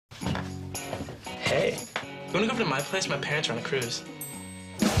You wanna go over to my place? My parents are on a cruise.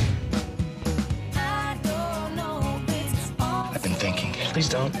 I've been thinking. Please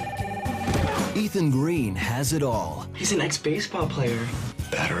don't. Ethan Green has it all. He's an ex-baseball player.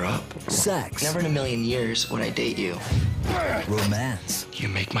 Batter up. Sex. Never in a million years would I date you. Romance. You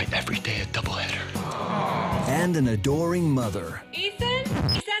make my everyday a doubleheader. And an adoring mother. Ethan,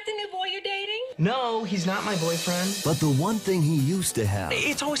 is that the new boy you're dating? No, he's not my boyfriend. But the one thing he used to have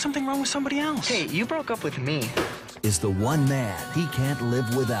It's always something wrong with somebody else. Hey, you broke up with me. is the one man he can't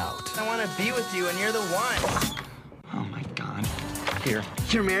live without. I want to be with you, and you're the one. Oh my God. Here.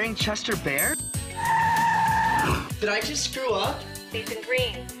 You're marrying Chester Bear? Did I just screw up? Ethan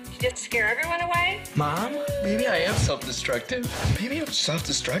Green, did you just scare everyone away? Mom? Maybe I am self-destructive. Maybe I'm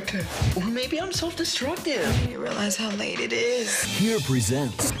self-destructive. Or maybe I'm self-destructive. You realize how late it is. Here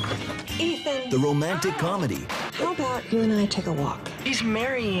presents Ethan, the romantic comedy, How about you and I take a walk? He's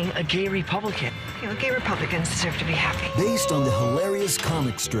marrying a gay Republican. You know, gay Republicans deserve to be happy. based on the hilarious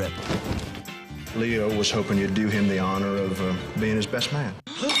comic strip. Leo was hoping you'd do him the honor of being his best man.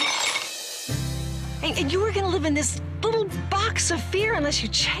 And you were gonna live in this little box of fear unless you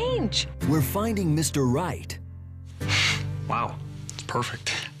change. We're finding Mr. Right Wow. It's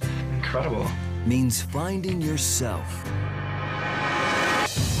perfect. Incredible. means finding yourself.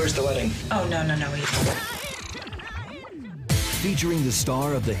 Where's the wedding? Oh, no, Ethan. Featuring the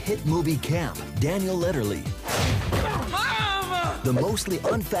star of the hit movie Camp, Daniel Letterle. The mostly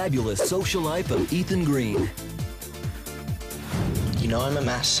unfabulous social life of Ethan Green. You know I'm a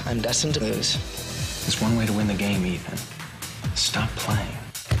mess. I'm destined to lose. There's one way to win the game, Ethan. Stop playing.